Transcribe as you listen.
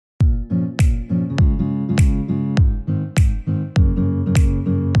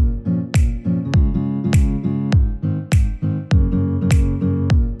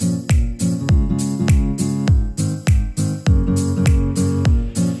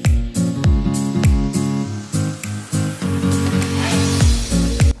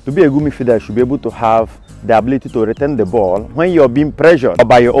To be a good midfielder, you should be able to have the ability to retain the ball when you're being pressured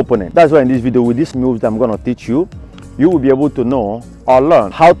by your opponent. That's why in this video, with these moves that I'm going to teach you, you will be able to know or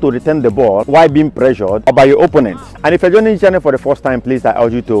learn how to retain the ball while being pressured by your opponent. And if you're joining this channel for the first time, please I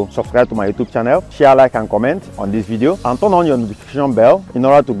urge you to subscribe to my YouTube channel, share, like, and comment on this video, and turn on your notification bell in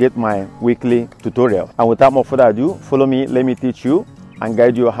order to get my weekly tutorial. And without more further ado, follow me, let me teach you and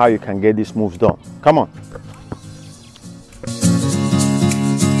guide you how you can get these moves done. Come on.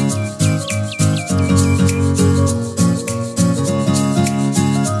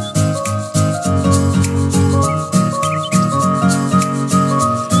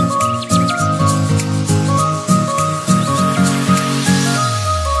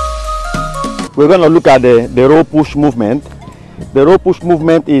 We're going to look at the roll push movement. The roll push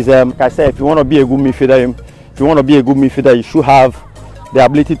movement is, like I said, if you want to be a good midfielder, you should have the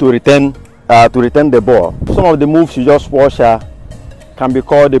ability to retain the ball. Some of the moves you just watch can be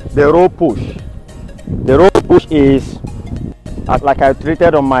called the roll push. The roll push is like I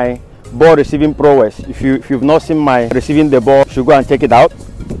treated on my ball receiving prowess. If you've not seen my receiving the ball, you should go and check it out.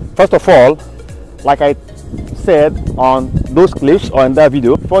 First of all, like I said on those clips or in that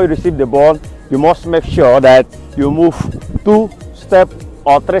video, before you receive the ball, you must make sure that you move 2 steps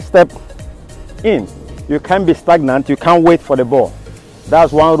or 3 steps in. You can't be stagnant, you can't wait for the ball.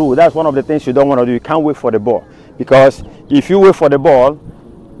 That's one rule. That's one of the things you don't want to do. You can't wait for the ball, because if you wait for the ball,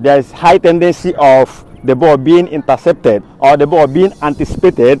 there's high tendency of the ball being intercepted or the ball being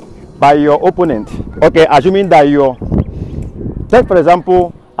anticipated by your opponent. Okay, assuming that take for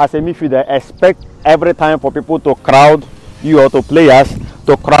example, as a midfielder, expect every time for people to crowd you or to players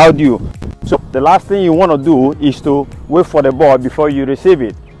to crowd you. So the last thing you want to do is to wait for the ball before you receive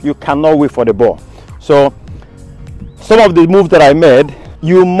it. You cannot wait for the ball. So some of the moves that I made,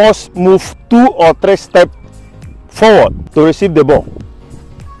 you must move 2 or 3 steps forward to receive the ball.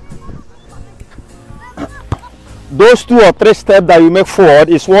 Those 2 or 3 steps that you make forward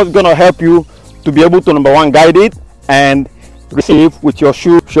is what's going to help you to be able to, number one, guide it and receive with your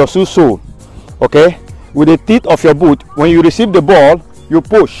shoe sole. Okay, with the teeth of your boot, when you receive the ball, you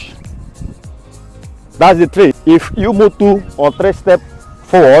push. That's the trick. If you move 2 or 3 steps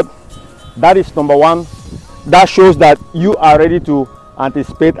forward, that is number one. That shows that you are ready to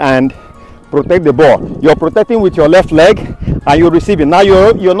anticipate and protect the ball. You're protecting with your left leg and you're receiving. Now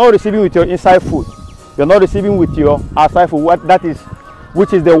you're not receiving with your inside foot. You're not receiving with your outside foot.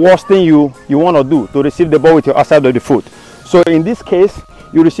 Which is the worst thing you want to do, to receive the ball with your outside of the foot. So in this case,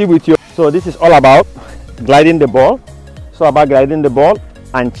 you receive with your. So this is all about gliding the ball. So about gliding the ball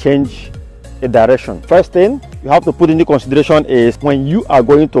and change a direction. First thing you have to put into consideration is when you are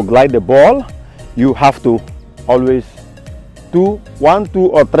going to glide the ball, you have to always do 1, 2,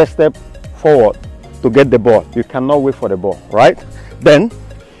 or 3 steps forward to get the ball. You cannot wait for the ball, right? Then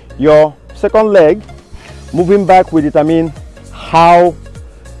your second leg, moving back, will determine how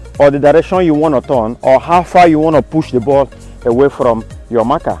or the direction you want to turn or how far you want to push the ball away from your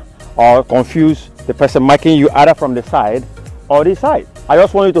marker or confuse the person marking you either from the side or this side. I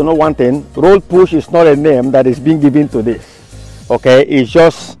just want you to know one thing: roll push is not a name that is being given to this. Okay, it's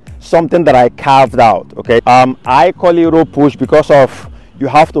just something that I carved out. Okay, I call it roll push because of you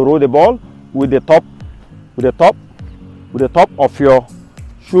have to roll the ball with the top of your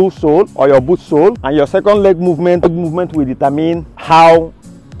shoe sole or your boot sole, and your second leg movement will determine how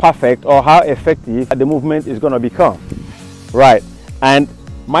perfect or how effective the movement is going to become. Right, and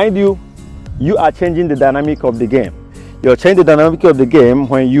mind you, you are changing the dynamic of the game. You're changing the dynamic of the game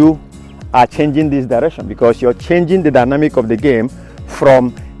when you are changing this direction, because you're changing the dynamic of the game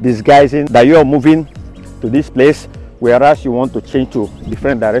from disguising that you're moving to this place, whereas you want to change to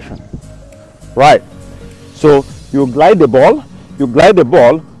different direction. Right. So you glide the ball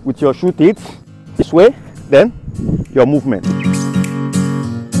with your shoe teeth this way, then your movement.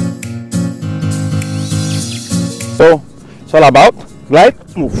 So it's all about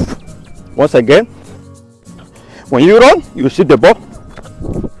glide, move. Once again, when you run, you shoot the ball.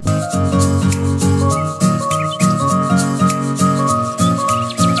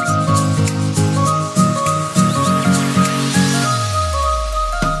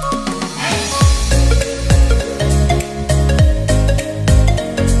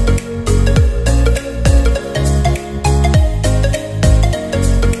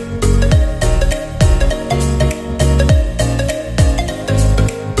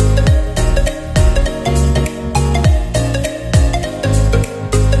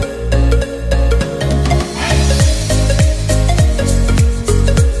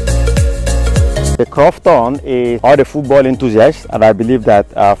 The CRUFF turn is all the football enthusiasts, and I believe that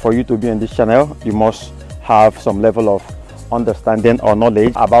for you to be on this channel, you must have some level of understanding or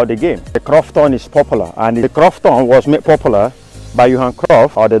knowledge about the game. The CRUFF turn is popular, and the CRUFF turn was made popular by Johan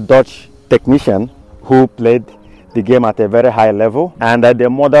Cruyff, or the Dutch technician who played the game at a very high level, and the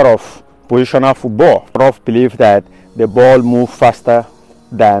mother of positional football. Cruyff believed that the ball moved faster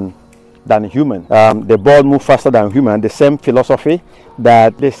than human. The ball moved faster than human. The same philosophy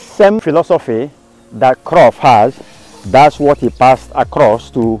that Cruyff has, that's what he passed across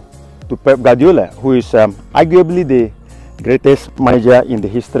to Pep Guardiola, who is arguably the greatest manager in the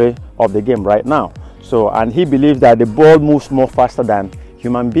history of the game right now. So, and he believes that the ball moves more faster than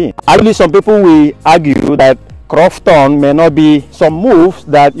human beings. Actually, some people will argue that CRUFF turn may not be some moves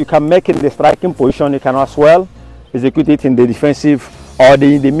that you can make in the striking position, you can as well execute it in the defensive or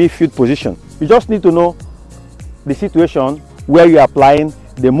in the midfield position. You just need to know the situation where you're applying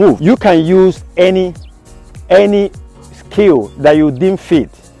the move. You can use any skill that you deem fit.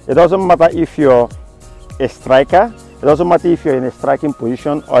 It doesn't matter if you're a striker, it doesn't matter if you're in a striking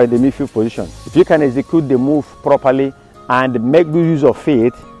position or in the midfield position. If you can execute the move properly and make good use of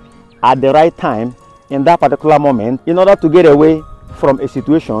it at the right time in that particular moment, in order to get away from a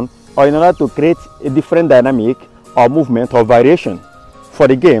situation or in order to create a different dynamic or movement or variation for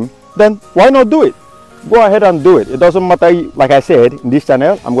the game, then why not do it? Go ahead and do it. It doesn't matter. Like I said, in this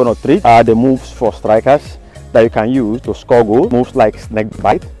channel, I'm going to treat the moves for strikers that you can use to score goals. Moves like snake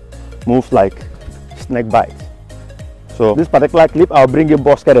bite, moves like snake bite. So this particular clip, I'll bring in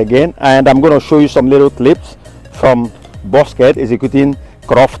Busquet again, and I'm going to show you some little clips from Busquet executing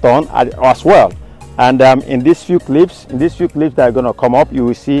CRUFF turn as well. And in these few clips that are going to come up, you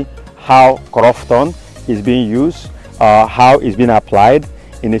will see how CRUFF turn is being used, how it's being applied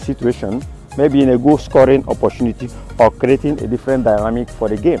in a situation, maybe in a goal scoring opportunity or creating a different dynamic for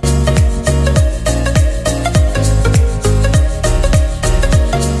the game.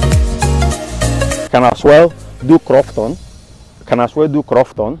 Can as well do CRUFF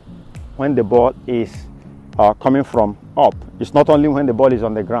turn when the ball is coming from up. It's not only when the ball is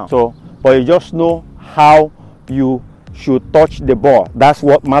on the ground. So, but you just know how you should touch the ball. That's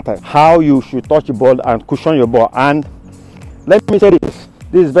what matters. How you should touch the ball and cushion your ball. And let me say this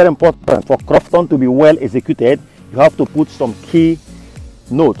is very important. For CRUFF turn to be well executed, you have to put some key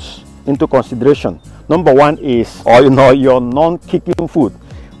notes into consideration. Number one is, your non-kicking foot,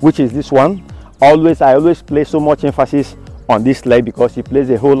 which is this one. I always place so much emphasis on this leg because it plays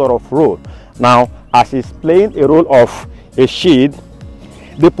a whole lot of role. Now, as it's playing a role of a shield,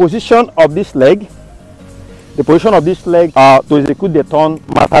 the position of this leg to execute the turn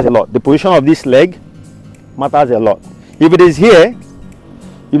matters a lot. The position of this leg matters a lot. If it is here,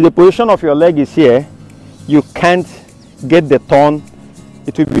 if the position of your leg is here, you can't get the turn.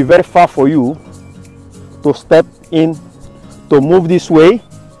 It will be very far for you to step in, to move this way,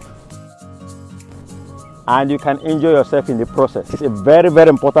 and you can injure yourself in the process. It's a very, very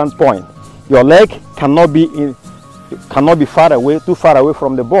important point. Your leg cannot be too far away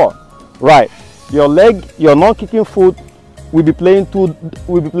from the ball. Right. Your leg, your non-kicking foot will be playing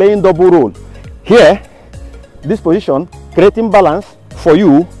double role. Here, this position, creating balance on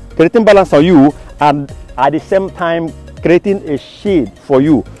you, and at the same time creating a shield for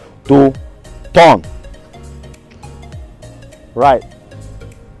you to turn. Right.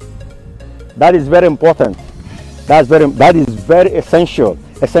 That is very important. That is very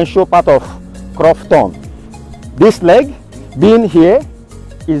essential part of CRUFF turn. This leg being here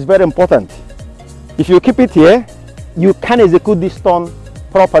is very important. If you keep it here, you can execute this turn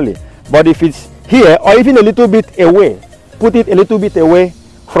properly. But if it's here or even a little bit away, put it a little bit away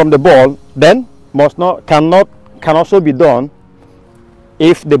from the ball, then can also be done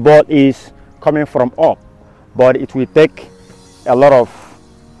if the ball is coming from up. But it will take a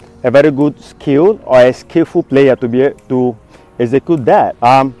very good skill or a skillful player to be able to execute that.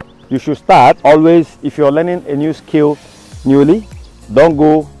 You should start always, if you're learning a new skill newly, don't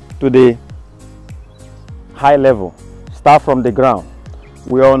go to the high level. Start from the ground.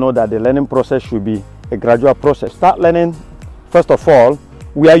 We all know that the learning process should be a gradual process. Start learning, first of all,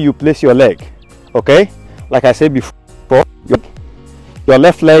 where you place your leg. Okay, like I said before, your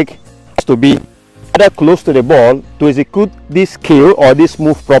left leg has to be either close to the ball. To execute this skill or this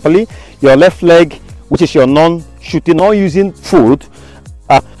move properly, your left leg, which is your non-shooting, non-using foot,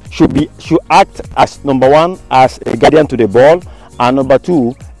 should act as, number one, as a guardian to the ball, and number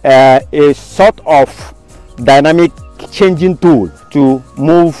two, a sort of dynamic changing tool to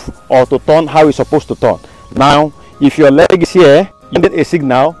move or to turn how it's supposed to turn. Now, if your leg is here, you get a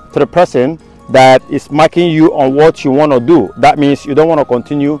signal to the person that is marking you on what you want to do. That means you don't want to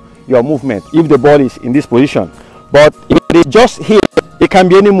continue your movement if the ball is in this position. But if it is just here, it can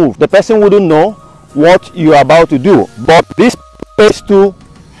be any move. The person wouldn't know what you are about to do. But this space too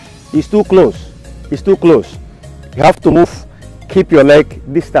is too close. It's too close. You have to move, keep your leg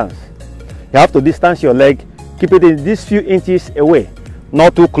distance. You have to distance your leg, keep it in these few inches away,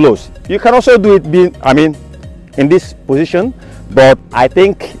 not too close. You can also do it in this position, but I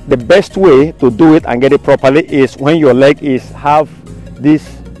think the best way to do it and get it properly is when your leg is have these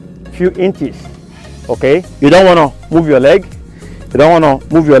few inches. Okay, you don't want to move your leg. You don't want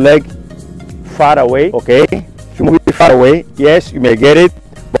to move your leg far away. Okay, if you move it far away, yes, you may get it,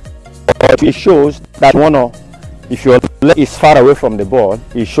 but it shows that if your leg is far away from the ball,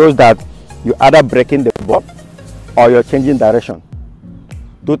 it shows that you're either breaking the ball or you're changing direction.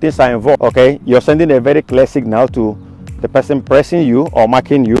 Two things are involved. Okay, you're sending a very clear signal to the person pressing you or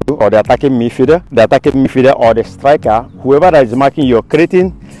marking you, or the attacking midfielder or the striker, whoever that is marking you.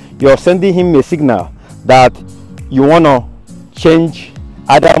 You're sending him a signal that you want to change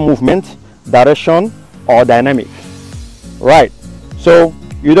either movement, direction, or dynamic. Right. So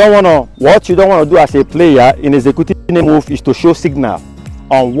what you don't want to do as a player in executing a move is to show signal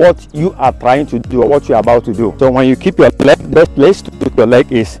on what you are trying to do or what you are about to do. So when you keep your leg, the best place to keep your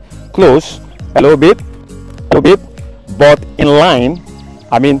leg is close, a little bit, but in line.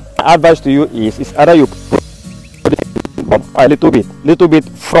 My advice to you is either you put it a little bit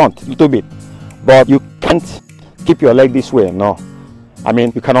front, but you can't keep your leg this way. No,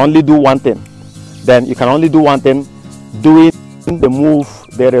 you can only do one thing. Then you can only do one thing, doing the move,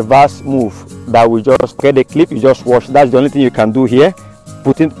 the reverse move that we just get the clip. You just watch. That's the only thing you can do here.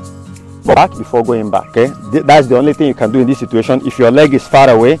 Putting back before going back. Okay, that's the only thing you can do in this situation if your leg is far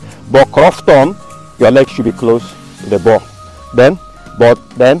away. But CRUFF turn, your leg should be close to the ball. Then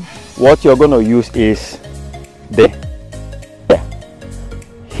what you're going to use is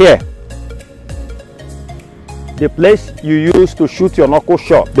here. The place you use to shoot your knuckle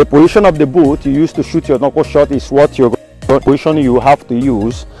shot, the position of the boot you use to shoot your knuckle shot is what position you have to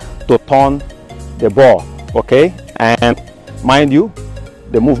use to turn the ball. Okay, and mind you,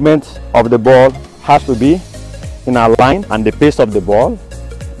 the movement of the ball has to be in a line, and the pace of the ball,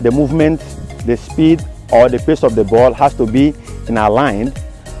 the movement, the speed or the pace of the ball has to be in a line,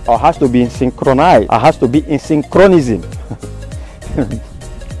 or has to be synchronized, or has to be in synchronism.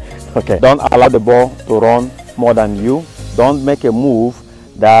 Okay, don't allow the ball to run more than you. Don't make a move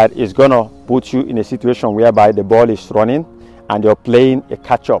that is gonna put you in a situation whereby the ball is running and you're playing a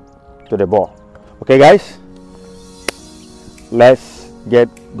catch-up to the ball. Okay guys, let's get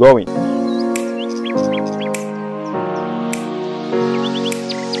going.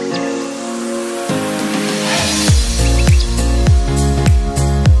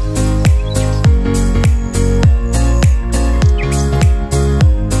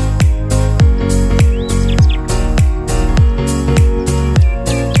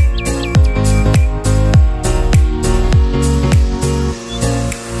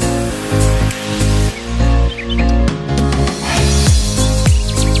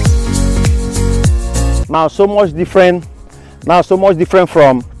 Now so much different from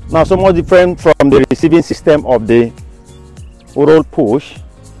the receiving system of the roll push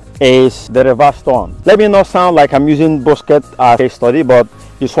is the reverse turn. Let me not sound like I'm using Busquet as a study, but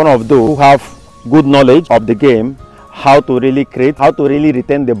it's one of those who have good knowledge of the game, how to really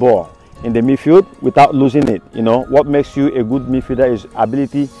retain the ball in the midfield without losing it. What makes you a good midfielder is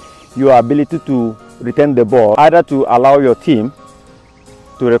your ability to retain the ball, either to allow your team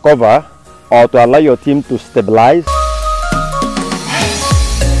to recover or to allow your team to stabilize.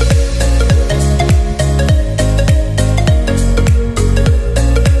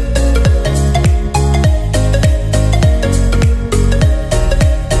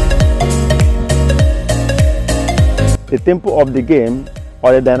 The tempo of the game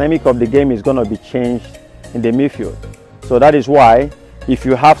or the dynamic of the game is going to be changed in the midfield. So that is why if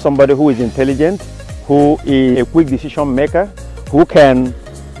you have somebody who is intelligent, who is a quick decision maker, who can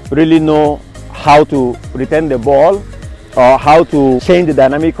really know how to retain the ball or how to change the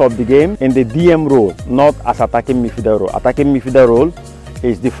dynamic of the game in the DM role, not as attacking midfielder role. Attacking midfielder role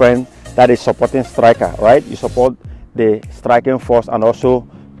is different. That is supporting striker, right? You support the striking force and also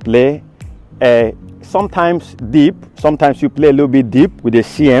play sometimes deep. Sometimes you play a little bit deep with the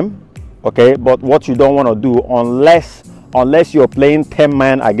CM, okay? But what you don't want to do, unless you're playing 10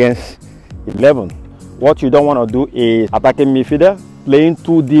 man against 11, what you don't want to do is attacking midfielder playing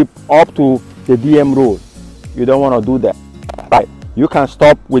too deep up to the DM role. You don't want to do that, right? You can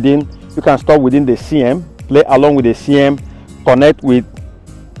stop within the CM, play along with the CM, connect with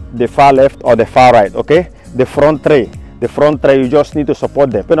the far left or the far right. Okay, the front three, you just need to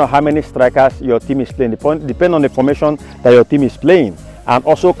support them. Depending on how many strikers your team is playing, depend on the formation that your team is playing, and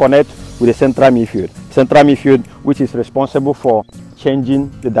also connect with the central midfield. Central midfield, which is responsible for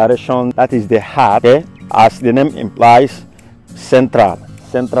changing the direction, that is the heart, okay? As the name implies, central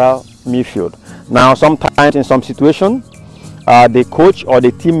midfield. Now, sometimes in some situations, the coach or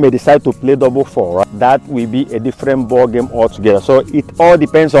the team may decide to play double 4, right? That will be a different ball game altogether. So it all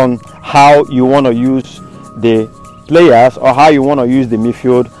depends on how you want to use the players or how you want to use the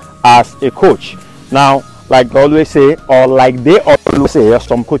midfield as a coach. Now, like I always say, or like they always say, or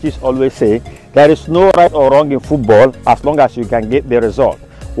some coaches always say, there is no right or wrong in football as long as you can get the result.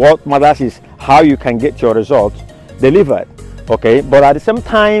 What matters is how you can get your result delivered. Okay, but at the same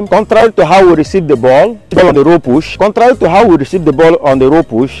time, contrary to how we receive the ball on the row push,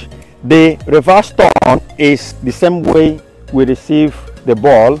 the reverse turn is the same way we receive the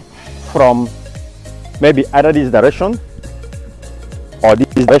ball from maybe either this direction or this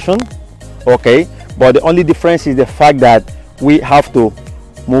direction. Okay, but the only difference is the fact that we have to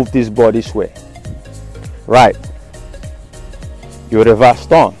move this ball this way, right? You reverse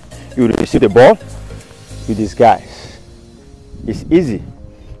turn, you receive the ball with these guys. It's easy,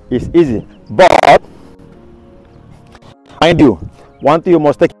 but mind you, one thing you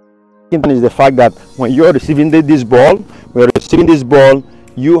must take into is the fact that when you're receiving this ball,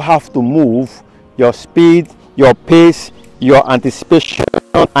 you have to move. Your speed, your pace, your anticipation,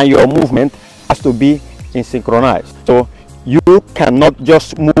 and your movement has to be in synchronized. So you cannot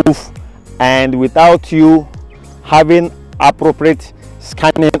just move, and without you having appropriate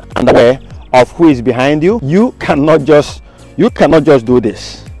scanning and aware of who is behind you, you cannot just do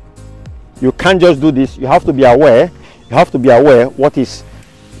this. You can't just do this. You have to be aware. You have to be aware what is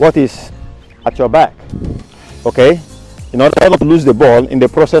at your back. Okay, in order not to lose the ball in the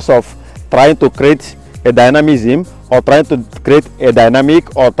process of trying to create a dynamism, or trying to create a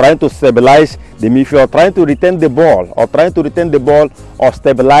dynamic, or trying to stabilize the midfield, trying to retain the ball, or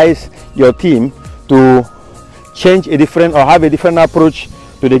stabilize your team to change a different or have a different approach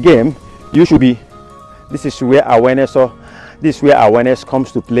to the game. You should be. This is where awareness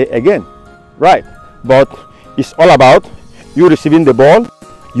comes to play again, right? But it's all about you receiving the ball.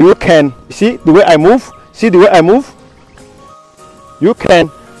 You can see the way I move. You can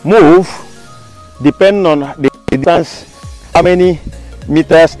move depending on the distance, how many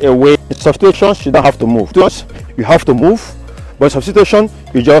meters away. In substitutions, you don't have to move. You have to move, but in substitution,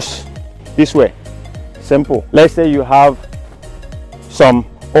 you just this way. Simple. Let's say you have some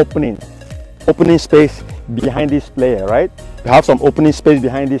opening space behind this player, right? You have some opening space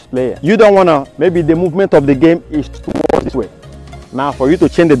behind this player. You don't want to, maybe the movement of the game is towards this way. Now for you to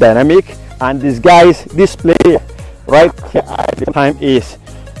change the dynamic, and this player right here at the time is,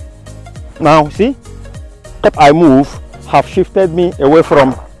 now see, if I move, have shifted me away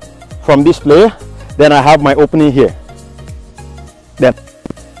from this player, then I have my opening here. Then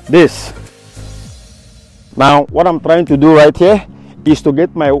this. Now what I'm trying to do right here is to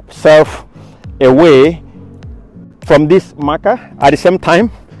get myself away from this marker, at the same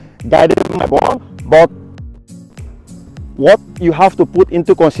time guiding my ball. But what you have to put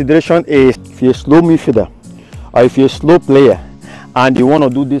into consideration is, if you're a slow midfielder or if you're a slow player and you want to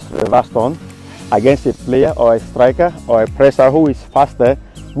do this reverse turn against a player or a striker or a presser who is faster,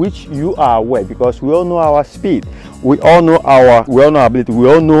 which you are aware, because we all know our speed, we all know our ability, we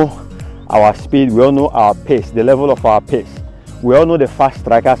all know our speed, we all know our pace, the level of our pace, we all know the fast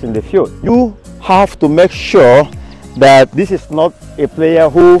strikers in the field. You have to make sure that this is not a player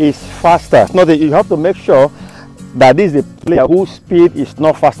who is faster. You have to make sure that this is a player whose speed is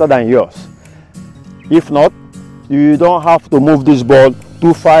not faster than yours. If not, you don't have to move this ball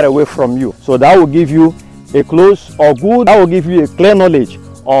too far away from you. So that will give you a that will give you a clear knowledge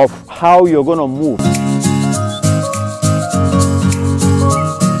of how you're going to move.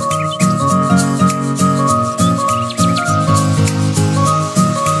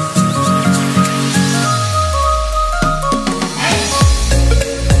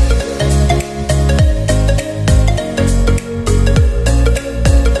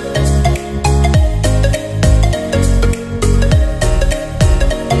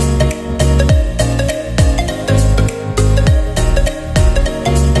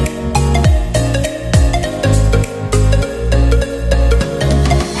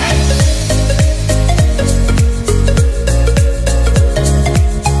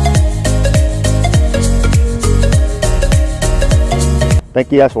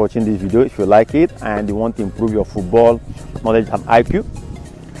 Thank you guys for watching this video. If you like it and you want to improve your football knowledge and IQ,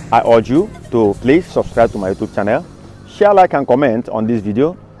 I urge you to please subscribe to my YouTube channel, share, like, and comment on this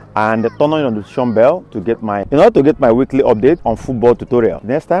video, and turn on your notification bell to get my weekly update on football tutorial.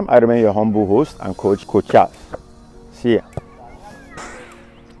 Next time, I remain your humble host and coach, Coach Charles. See ya.